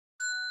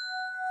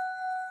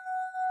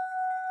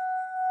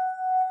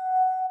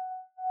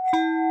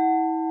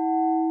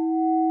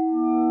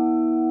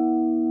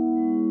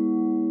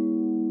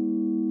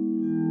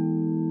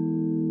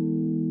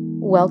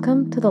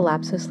Welcome to the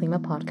Lapsus Lima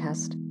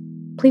podcast.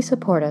 Please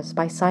support us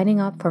by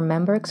signing up for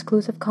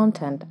member-exclusive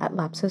content at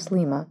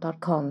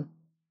lapsuslima.com.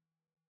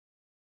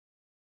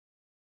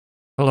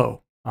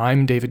 Hello,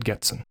 I'm David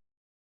Getson.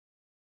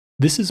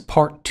 This is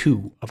part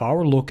 2 of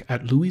our look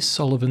at Louis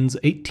Sullivan's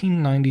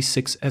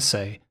 1896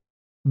 essay,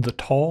 The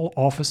Tall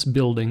Office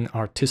Building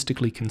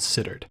Artistically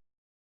Considered.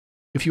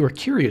 If you are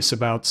curious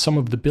about some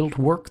of the built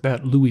work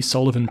that Louis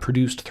Sullivan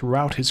produced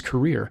throughout his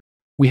career,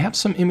 we have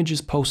some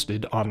images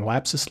posted on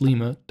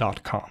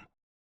lapsuslima.com.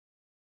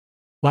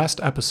 Last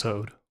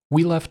episode,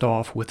 we left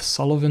off with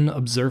Sullivan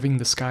observing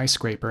the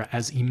skyscraper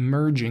as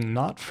emerging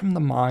not from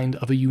the mind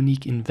of a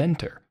unique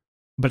inventor,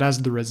 but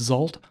as the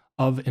result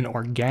of an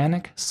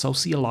organic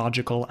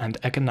sociological and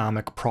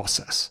economic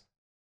process.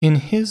 In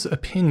his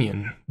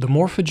opinion, the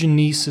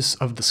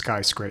morphogenesis of the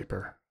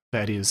skyscraper,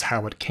 that is,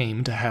 how it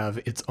came to have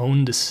its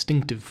own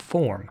distinctive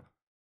form,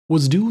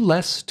 was due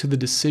less to the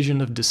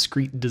decision of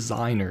discrete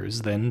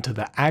designers than to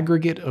the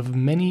aggregate of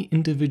many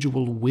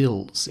individual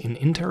wills in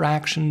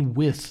interaction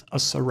with a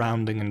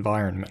surrounding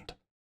environment.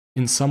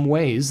 In some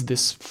ways,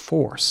 this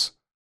force,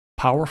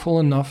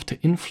 powerful enough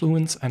to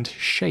influence and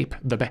shape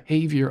the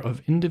behavior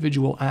of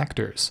individual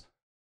actors,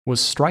 was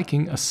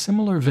striking a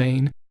similar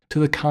vein to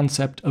the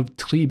concept of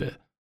Triebe,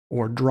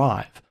 or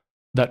drive,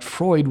 that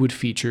Freud would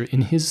feature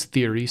in his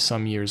theory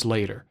some years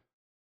later.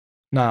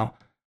 Now,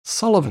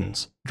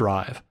 Sullivan's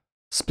drive,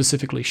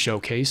 specifically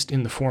showcased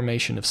in the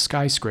formation of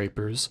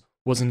skyscrapers,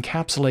 was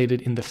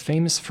encapsulated in the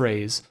famous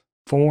phrase,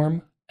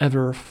 "form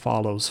ever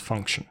follows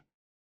function,"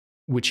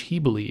 which he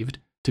believed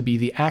to be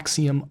the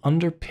axiom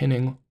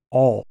underpinning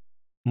all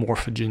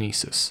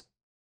morphogenesis,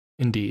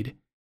 indeed,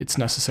 its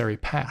necessary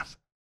path.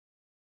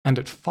 And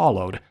it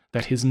followed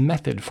that his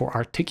method for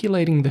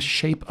articulating the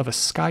shape of a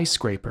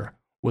skyscraper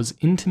was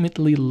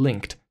intimately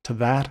linked to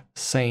that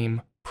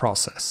same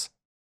process.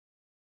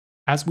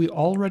 As we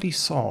already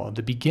saw,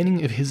 the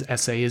beginning of his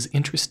essay is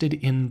interested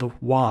in the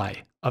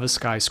why of a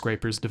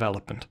skyscraper's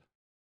development.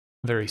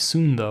 Very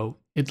soon, though,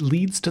 it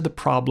leads to the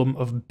problem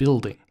of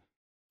building,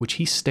 which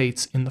he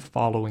states in the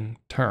following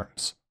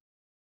terms.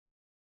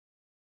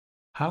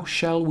 How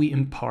shall we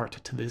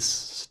impart to this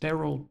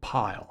sterile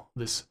pile,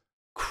 this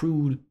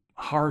crude,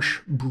 harsh,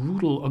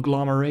 brutal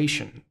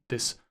agglomeration,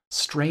 this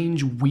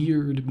strange,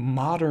 weird,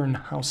 modern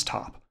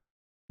housetop,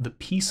 the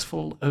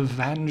peaceful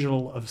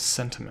evangel of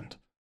sentiment,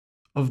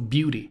 of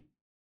beauty,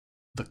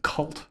 the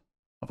cult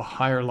of a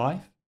higher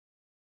life?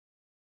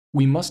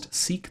 We must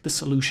seek the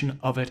solution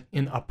of it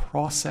in a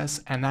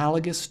process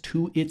analogous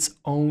to its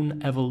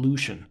own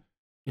evolution,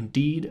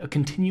 indeed a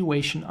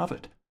continuation of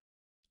it,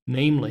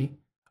 namely,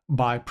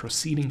 by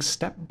proceeding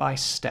step by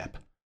step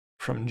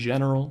from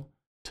general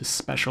to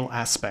special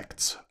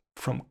aspects,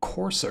 from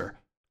coarser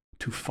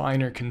to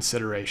finer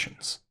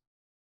considerations.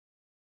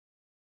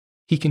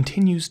 He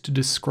continues to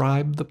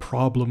describe the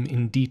problem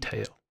in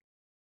detail.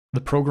 The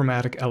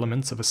programmatic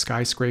elements of a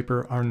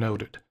skyscraper are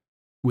noted,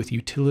 with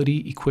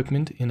utility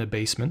equipment in a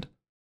basement,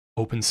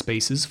 open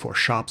spaces for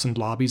shops and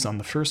lobbies on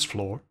the first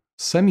floor,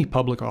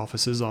 semi-public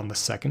offices on the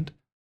second,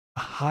 a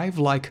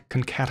hive-like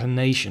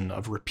concatenation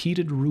of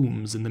repeated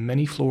rooms in the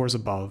many floors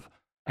above,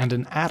 and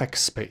an attic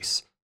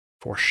space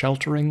for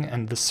sheltering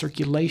and the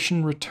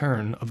circulation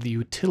return of the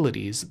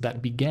utilities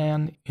that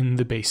began in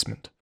the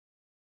basement.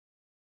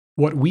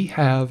 What we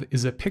have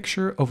is a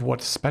picture of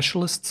what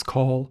specialists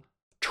call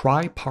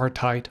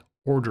tripartite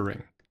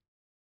ordering.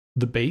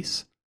 The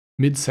base,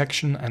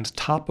 midsection, and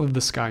top of the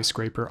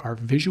skyscraper are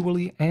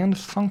visually and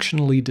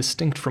functionally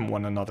distinct from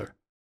one another.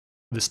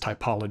 This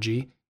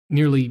typology,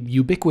 nearly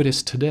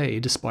ubiquitous today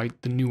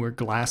despite the newer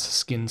glass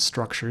skin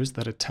structures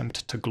that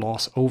attempt to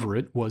gloss over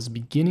it, was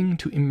beginning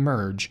to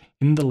emerge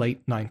in the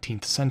late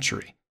 19th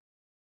century.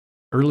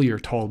 Earlier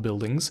tall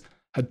buildings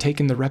had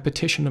taken the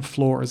repetition of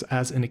floors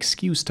as an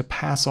excuse to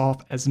pass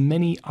off as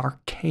many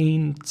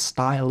arcane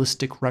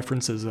stylistic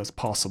references as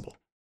possible.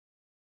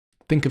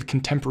 Think of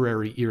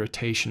contemporary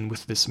irritation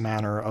with this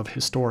manner of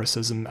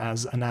historicism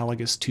as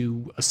analogous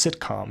to a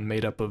sitcom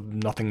made up of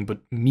nothing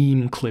but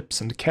meme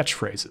clips and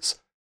catchphrases.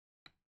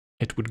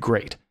 It would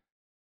grate.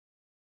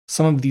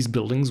 Some of these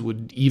buildings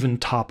would even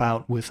top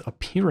out with a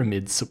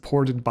pyramid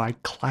supported by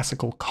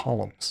classical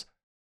columns.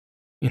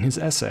 In his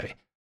essay,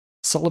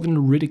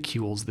 Sullivan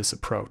ridicules this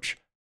approach.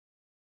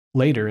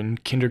 Later, in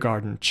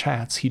kindergarten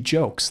chats, he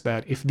jokes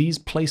that if these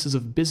places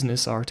of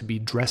business are to be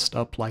dressed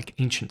up like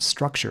ancient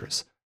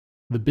structures,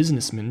 the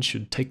businessmen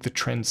should take the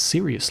trend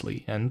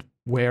seriously and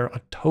wear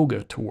a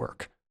toga to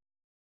work.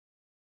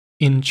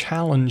 In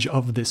challenge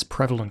of this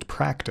prevalent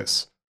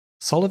practice,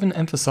 Sullivan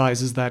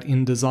emphasizes that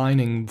in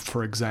designing,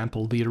 for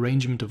example, the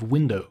arrangement of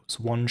windows,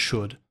 one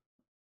should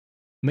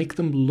make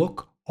them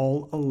look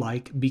all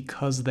alike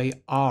because they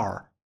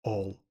are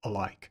all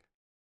alike.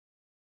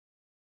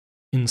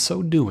 In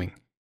so doing,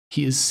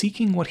 he is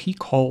seeking what he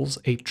calls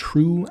a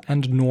true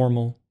and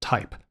normal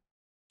type,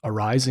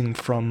 arising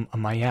from a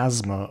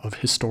miasma of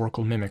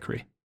historical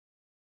mimicry.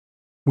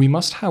 We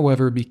must,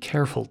 however, be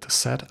careful to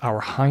set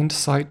our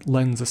hindsight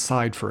lens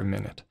aside for a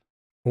minute,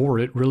 Or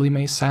it really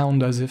may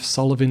sound as if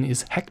Sullivan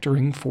is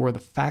hectoring for the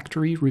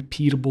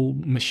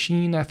factory-repeatable,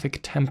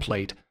 machine-ethic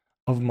template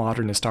of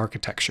modernist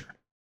architecture.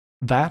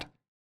 That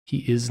he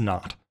is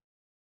not.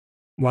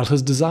 While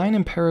his design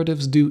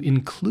imperatives do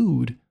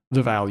include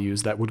the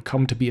values that would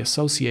come to be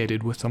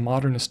associated with the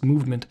modernist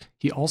movement,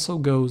 he also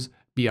goes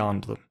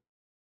beyond them.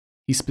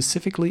 He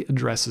specifically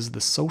addresses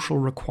the social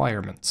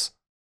requirements,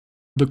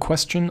 the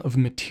question of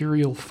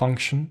material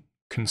function,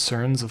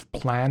 concerns of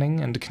planning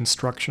and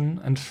construction,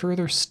 and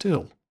further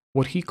still,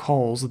 what he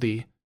calls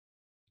the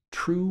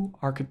true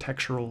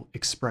architectural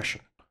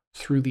expression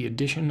through the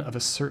addition of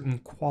a certain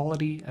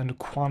quality and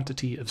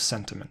quantity of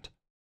sentiment.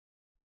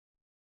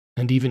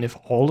 And even if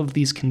all of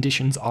these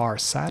conditions are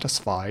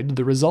satisfied,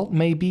 the result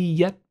may be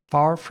yet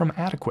far from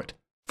adequate,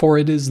 for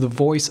it is the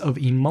voice of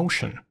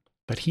emotion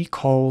that he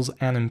calls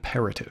an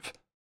imperative,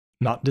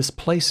 not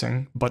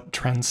displacing but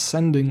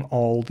transcending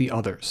all the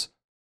others.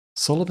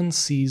 Sullivan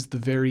sees the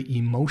very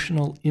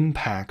emotional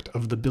impact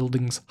of the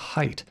building's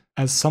height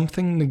as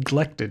something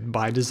neglected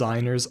by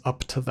designers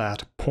up to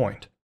that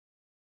point.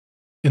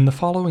 In the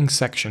following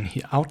section,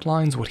 he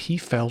outlines what he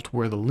felt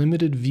were the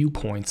limited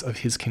viewpoints of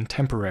his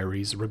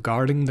contemporaries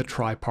regarding the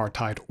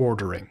tripartite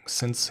ordering,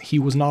 since he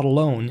was not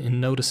alone in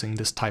noticing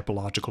this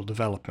typological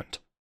development.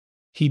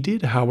 He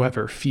did,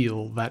 however,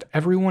 feel that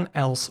everyone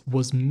else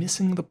was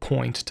missing the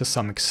point to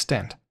some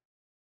extent.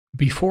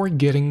 Before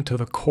getting to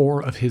the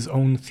core of his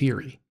own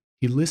theory,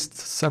 he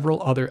lists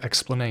several other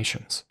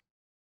explanations.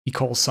 He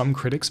calls some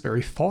critics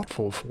very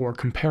thoughtful for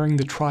comparing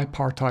the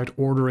tripartite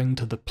ordering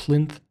to the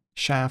plinth,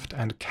 shaft,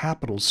 and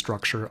capital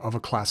structure of a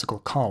classical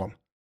column.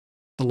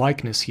 The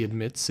likeness, he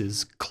admits,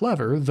 is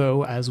clever,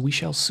 though, as we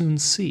shall soon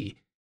see,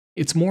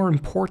 its more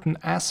important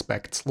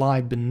aspects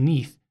lie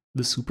beneath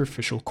the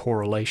superficial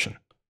correlation.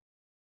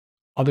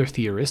 Other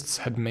theorists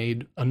had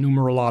made a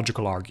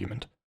numerological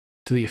argument,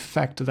 to the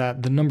effect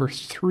that the number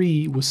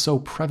 3 was so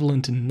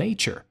prevalent in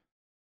nature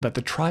that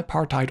the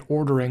tripartite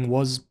ordering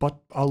was but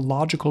a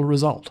logical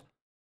result.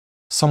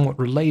 Somewhat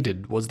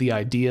related was the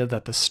idea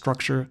that the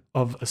structure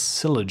of a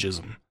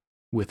syllogism,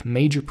 with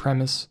major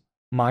premise,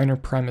 minor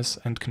premise,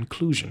 and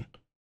conclusion,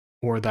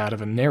 or that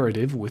of a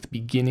narrative with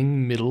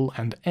beginning, middle,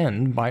 and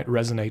end might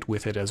resonate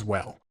with it as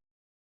well.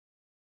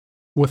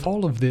 With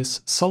all of this,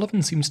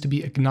 Sullivan seems to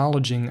be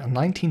acknowledging a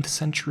 19th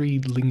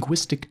century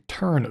linguistic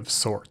turn of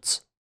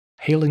sorts,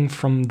 hailing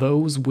from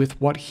those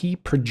with what he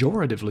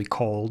pejoratively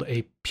called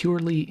a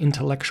purely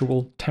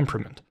intellectual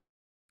temperament,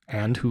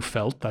 and who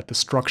felt that the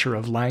structure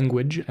of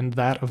language and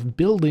that of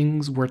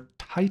buildings were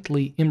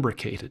tightly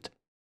imbricated.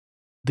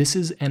 This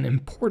is an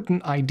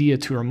important idea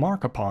to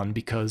remark upon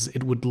because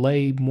it would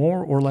lay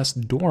more or less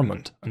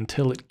dormant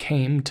until it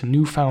came to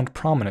newfound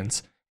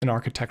prominence in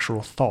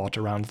architectural thought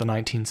around the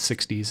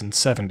 1960s and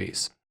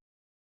 70s.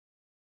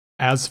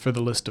 As for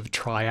the list of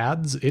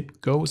triads,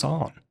 it goes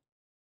on.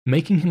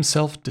 Making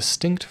himself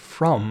distinct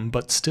from,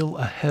 but still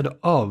ahead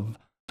of,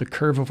 the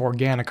curve of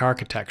organic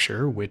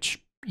architecture,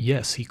 which,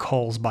 yes, he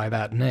calls by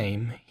that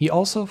name, he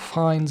also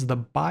finds the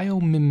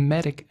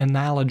biomimetic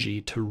analogy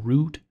to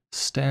root,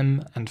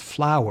 stem, and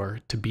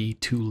flower to be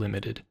too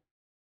limited.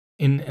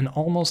 In an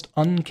almost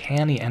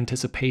uncanny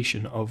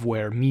anticipation of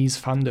where Mies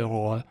van der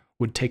Rohe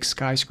would take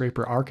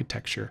skyscraper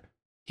architecture,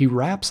 he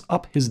wraps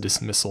up his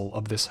dismissal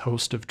of this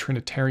host of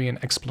Trinitarian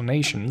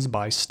explanations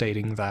by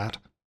stating that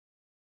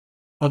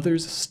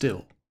others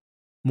still,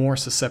 more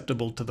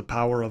susceptible to the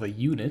power of a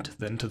unit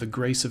than to the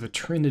grace of a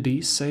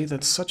trinity, say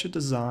that such a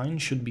design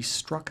should be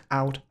struck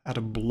out at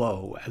a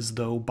blow as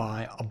though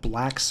by a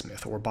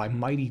blacksmith or by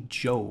mighty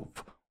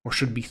Jove, or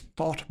should be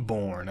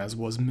thought-born as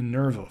was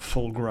Minerva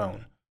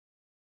full-grown.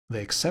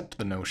 They accept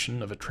the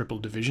notion of a triple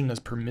division as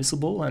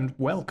permissible and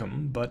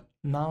welcome, but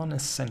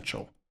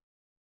non-essential.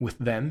 With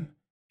them,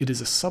 it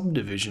is a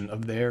subdivision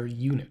of their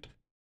unit.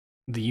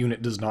 The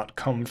unit does not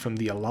come from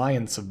the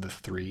alliance of the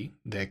 3,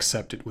 they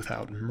accept it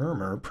without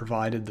murmur,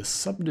 provided the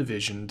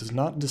subdivision does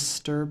not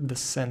disturb the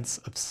sense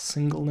of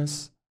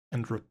singleness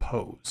and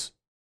repose.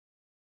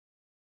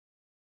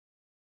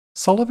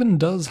 Sullivan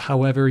does,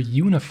 however,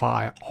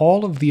 unify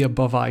all of the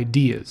above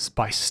ideas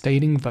by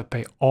stating that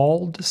they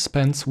all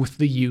dispense with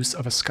the use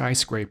of a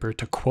skyscraper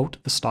to quote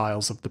the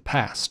styles of the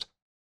past.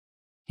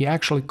 He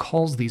actually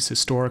calls these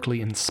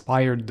historically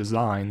inspired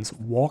designs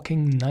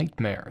walking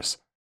nightmares,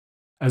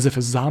 as if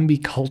a zombie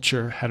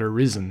culture had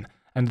arisen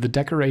and the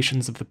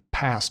decorations of the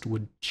past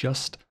would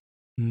just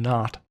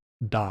not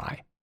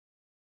die.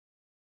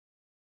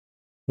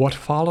 What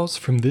follows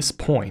from this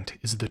point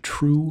is the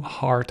true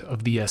heart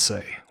of the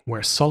essay,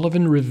 where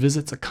Sullivan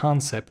revisits a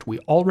concept we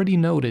already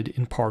noted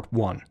in Part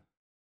 1,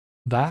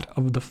 that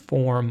of the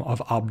form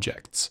of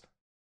objects.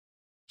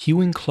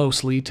 Hewing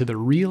closely to the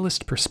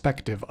realist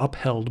perspective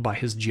upheld by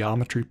his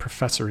geometry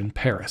professor in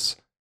Paris,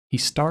 he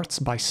starts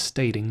by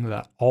stating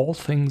that all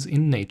things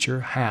in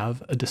nature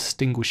have a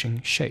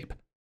distinguishing shape.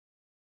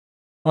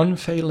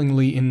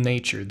 Unfailingly in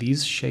nature,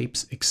 these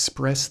shapes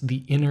express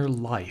the inner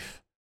life,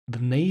 the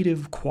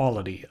native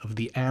quality of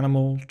the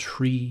animal,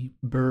 tree,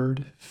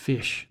 bird,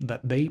 fish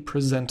that they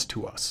present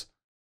to us,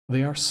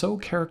 They are so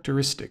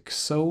characteristic,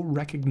 so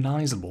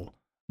recognizable,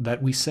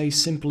 that we say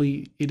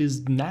simply, it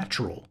is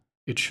natural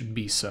it should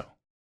be so.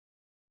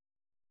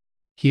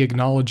 He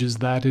acknowledges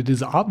that it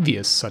is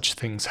obvious such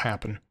things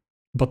happen,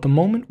 but the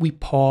moment we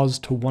pause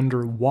to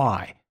wonder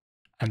why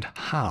and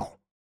how,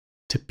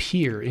 to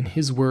peer, in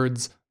his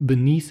words,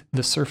 beneath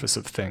the surface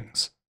of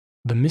things,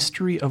 the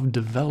mystery of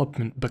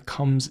development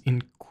becomes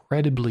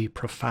incredibly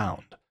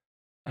profound,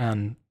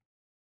 an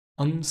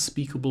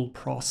unspeakable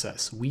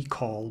process we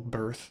call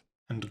birth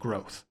and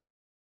growth.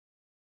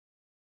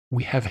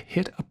 We have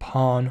hit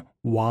upon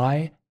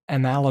why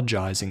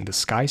analogizing the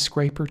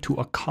skyscraper to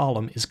a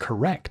column is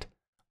correct,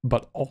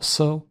 but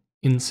also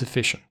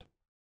insufficient.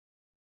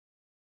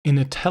 In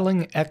a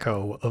telling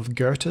echo of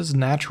Goethe's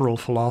natural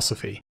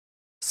philosophy,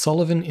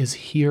 Sullivan is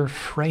here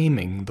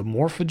framing the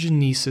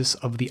morphogenesis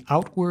of the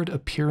outward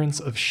appearance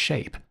of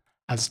shape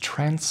as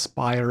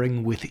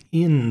transpiring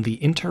within the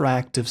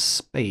interactive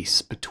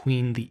space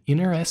between the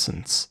inner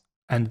essence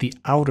and the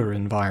outer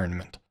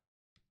environment.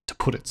 To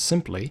put it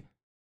simply,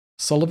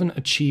 Sullivan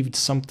achieved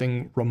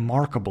something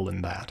remarkable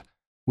in that.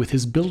 With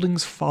his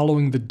buildings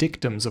following the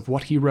dictums of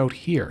what he wrote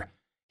here,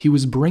 he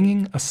was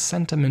bringing a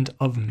sentiment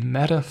of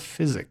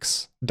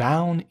metaphysics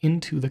down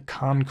into the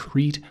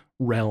concrete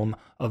realm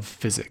of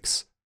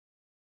physics.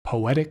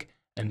 Poetic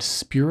and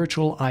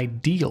spiritual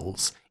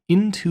ideals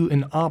into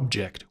an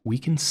object we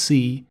can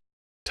see,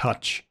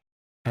 touch,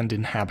 and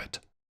inhabit.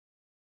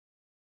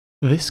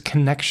 This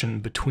connection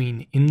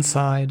between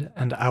inside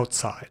and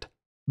outside,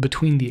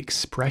 between the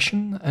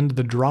expression and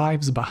the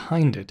drives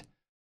behind it,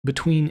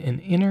 between an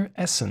inner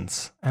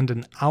essence and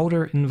an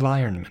outer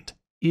environment,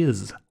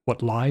 is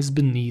what lies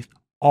beneath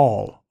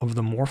all of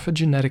the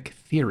morphogenetic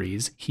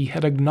theories he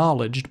had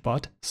acknowledged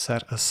but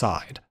set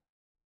aside.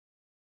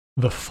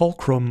 The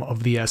fulcrum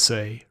of the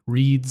essay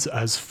reads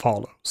as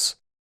follows.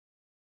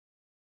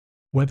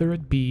 Whether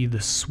it be the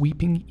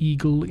sweeping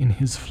eagle in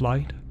his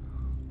flight,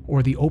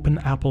 or the open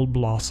apple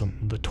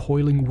blossom, the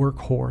toiling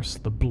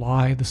workhorse, the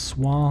blithe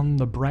swan,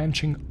 the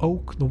branching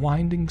oak, the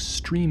winding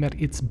stream at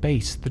its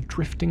base, the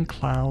drifting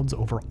clouds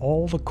over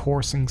all the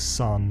coursing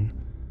sun,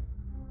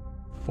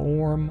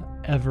 form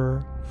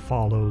ever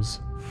follows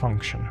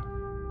function.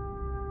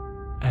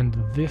 And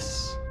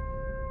this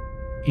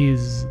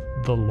is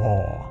the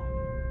law.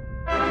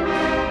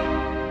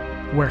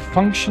 Where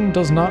function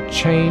does not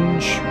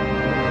change,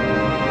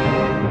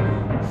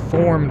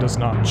 form does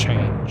not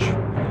change.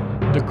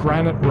 The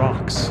granite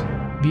rocks,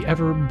 the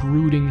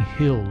ever-brooding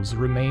hills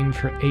remain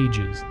for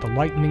ages. The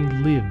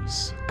lightning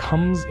lives,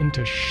 comes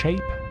into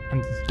shape,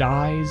 and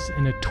dies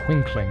in a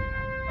twinkling.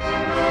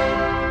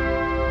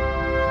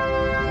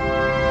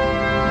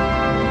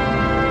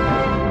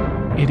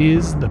 It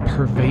is the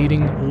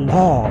pervading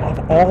law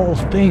of all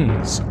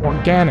things,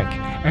 organic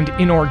and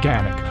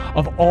inorganic,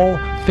 of all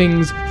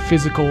things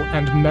physical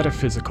and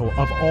metaphysical,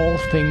 of all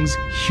things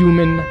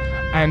human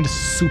and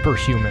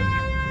superhuman,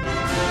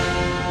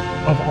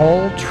 of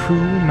all true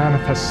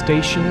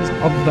manifestations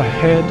of the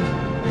head,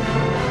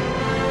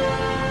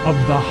 of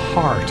the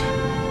heart,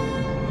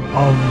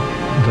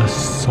 of the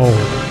soul.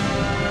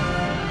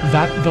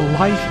 That the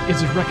life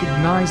is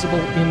recognizable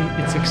in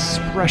its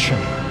expression,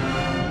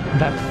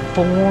 that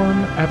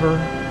form ever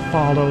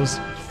follows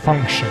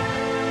function.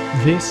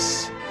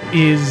 This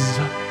is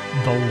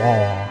the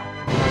law.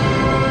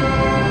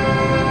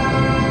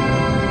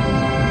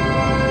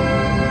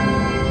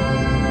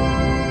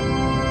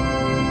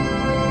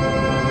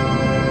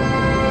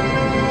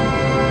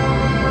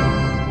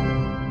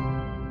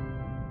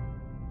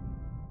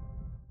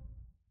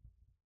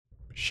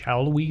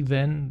 Shall we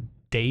then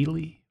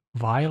daily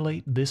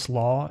violate this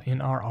law in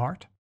our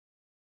art?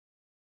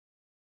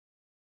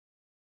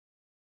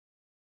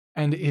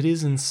 And it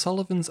is in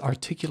Sullivan's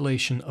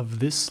articulation of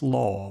this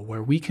law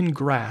where we can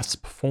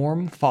grasp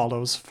form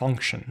follows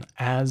function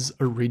as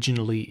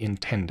originally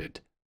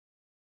intended.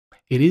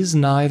 It is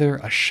neither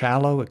a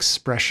shallow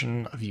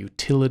expression of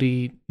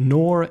utility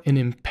nor an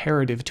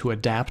imperative to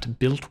adapt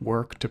built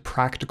work to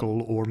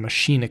practical or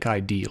machinic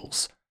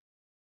ideals.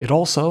 It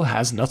also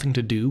has nothing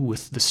to do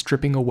with the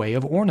stripping away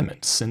of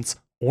ornament, since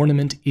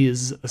ornament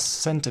is a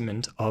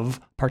sentiment of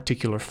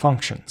particular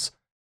functions.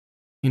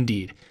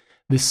 Indeed,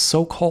 this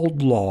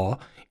so-called law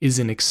is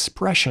an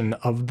expression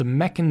of the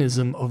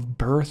mechanism of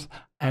birth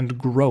and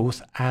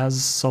growth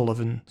as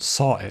Sullivan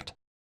saw it.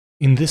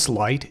 In this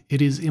light,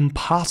 it is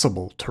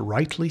impossible to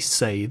rightly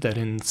say that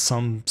in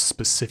some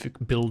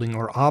specific building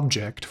or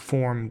object,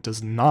 form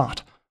does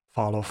not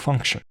follow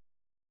function.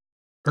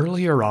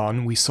 Earlier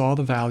on, we saw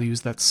the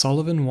values that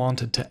Sullivan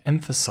wanted to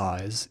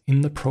emphasize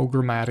in the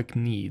programmatic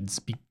needs,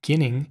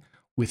 beginning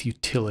with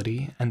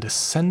utility and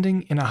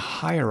ascending in a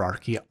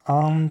hierarchy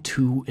on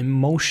to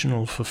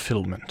emotional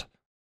fulfillment.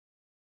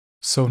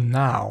 So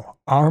now,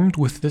 armed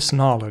with this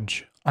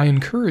knowledge, I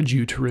encourage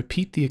you to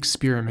repeat the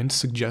experiment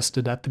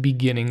suggested at the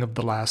beginning of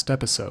the last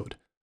episode.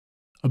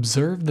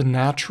 Observe the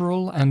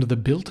natural and the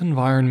built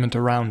environment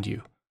around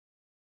you.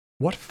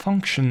 What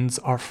functions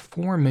are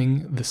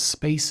forming the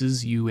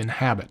spaces you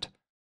inhabit?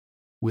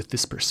 With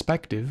this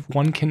perspective,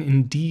 one can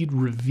indeed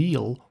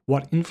reveal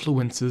what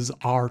influences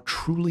are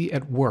truly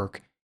at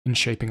work in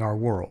shaping our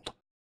world.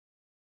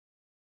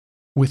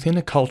 Within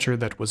a culture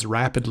that was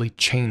rapidly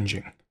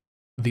changing,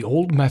 the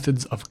old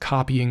methods of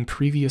copying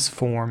previous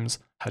forms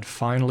had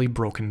finally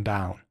broken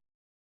down.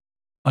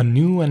 A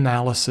new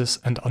analysis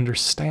and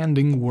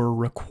understanding were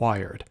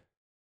required.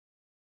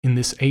 In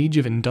this age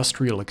of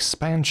industrial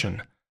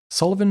expansion,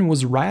 Sullivan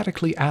was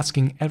radically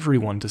asking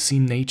everyone to see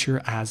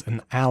nature as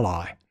an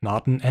ally,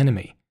 not an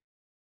enemy.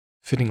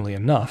 Fittingly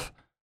enough,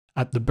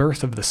 at the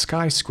birth of the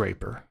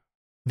skyscraper,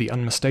 the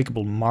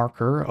unmistakable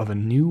marker of a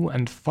new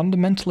and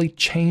fundamentally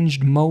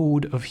changed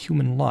mode of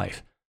human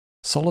life,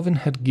 Sullivan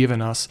had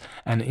given us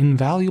an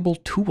invaluable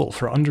tool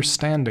for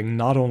understanding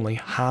not only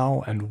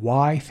how and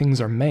why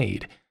things are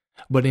made,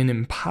 but in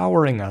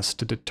empowering us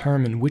to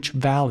determine which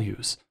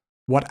values,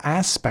 what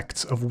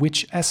aspects of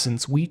which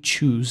essence we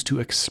choose to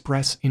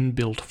express in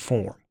built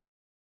form.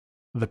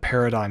 The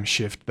paradigm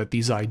shift that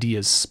these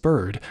ideas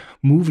spurred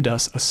moved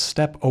us a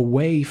step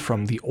away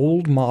from the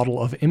old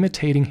model of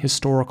imitating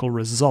historical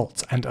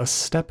results and a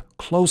step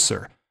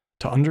closer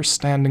to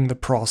understanding the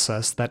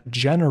process that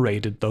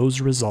generated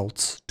those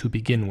results to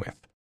begin with.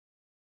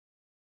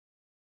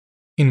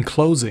 In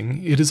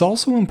closing, it is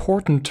also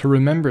important to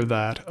remember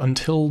that,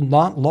 until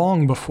not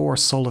long before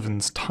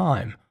Sullivan's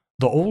time,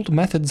 the old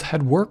methods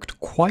had worked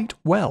quite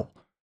well.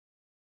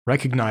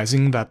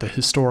 Recognizing that the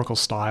historical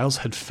styles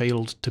had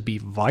failed to be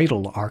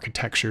vital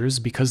architectures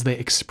because they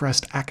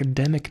expressed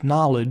academic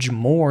knowledge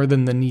more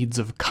than the needs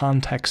of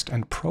context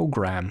and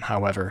program,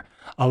 however,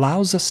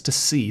 allows us to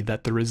see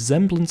that the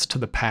resemblance to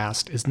the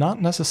past is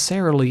not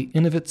necessarily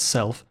in of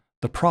itself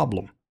the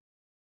problem.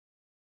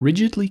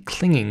 Rigidly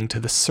clinging to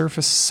the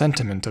surface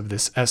sentiment of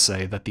this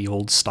essay that the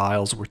old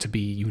styles were to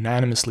be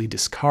unanimously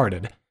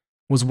discarded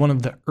was one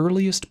of the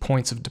earliest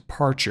points of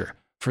departure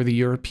for the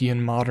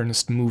European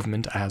modernist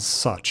movement as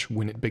such,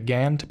 when it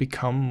began to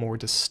become more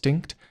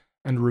distinct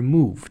and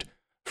removed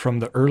from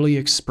the early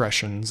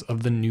expressions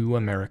of the new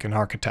American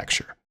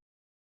architecture.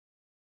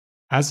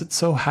 As it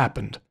so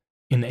happened,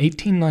 in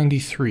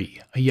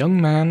 1893, a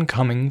young man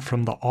coming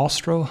from the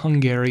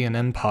Austro-Hungarian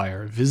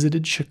Empire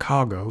visited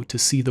Chicago to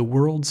see the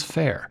World's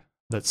Fair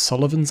that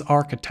Sullivan's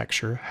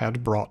architecture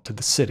had brought to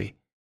the city.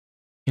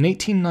 In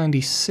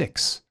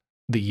 1896,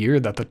 the year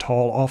that the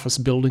tall office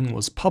building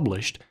was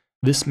published,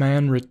 this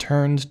man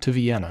returned to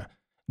Vienna,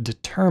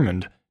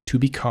 determined to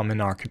become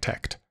an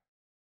architect.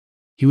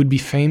 He would be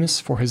famous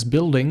for his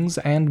buildings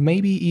and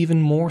maybe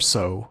even more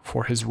so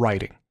for his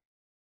writing.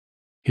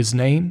 His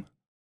name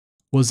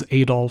was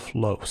Adolf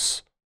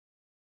Loos,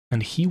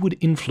 and he would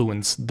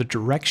influence the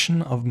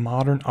direction of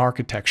modern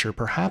architecture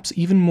perhaps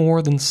even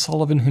more than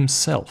Sullivan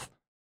himself.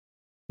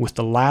 With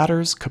the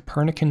latter's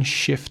Copernican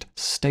shift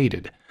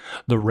stated,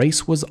 the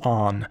race was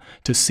on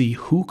to see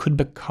who could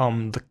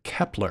become the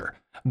Kepler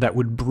that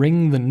would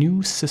bring the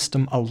new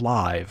system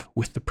alive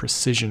with the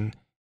precision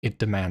it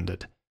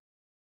demanded.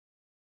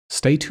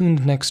 Stay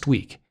tuned next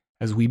week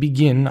as we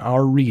begin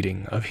our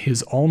reading of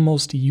his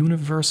almost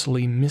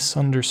universally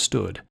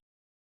misunderstood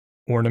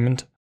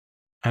Ornament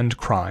and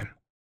Crime.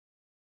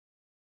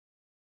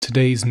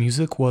 Today's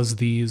music was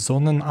the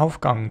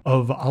Sonnenaufgang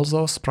of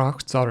Also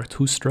sprach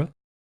Zarathustra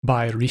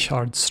by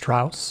Richard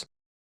Strauss,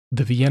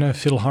 the Vienna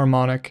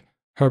Philharmonic,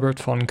 Herbert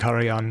von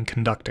Karajan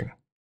conducting.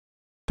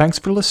 Thanks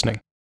for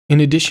listening. In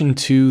addition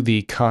to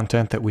the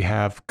content that we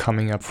have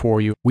coming up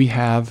for you, we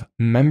have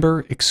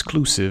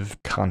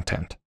member-exclusive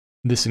content.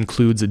 This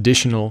includes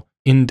additional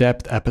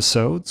in-depth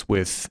episodes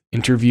with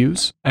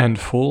interviews and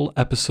full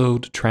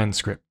episode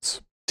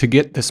transcripts. To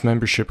get this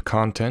membership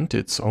content,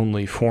 it's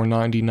only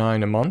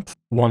 $4.99 a month,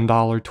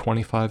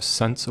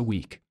 $1.25 a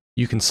week.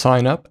 You can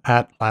sign up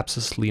at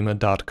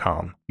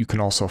lapsuslima.com. You can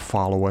also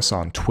follow us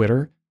on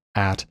Twitter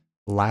at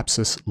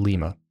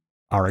lapsuslima.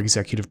 Our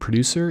executive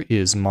producer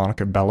is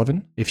Monica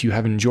Bellivan. If you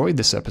have enjoyed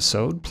this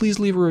episode, please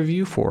leave a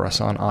review for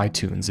us on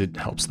iTunes. It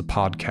helps the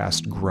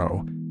podcast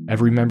grow.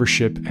 Every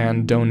membership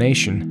and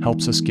donation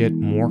helps us get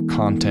more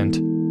content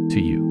to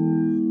you.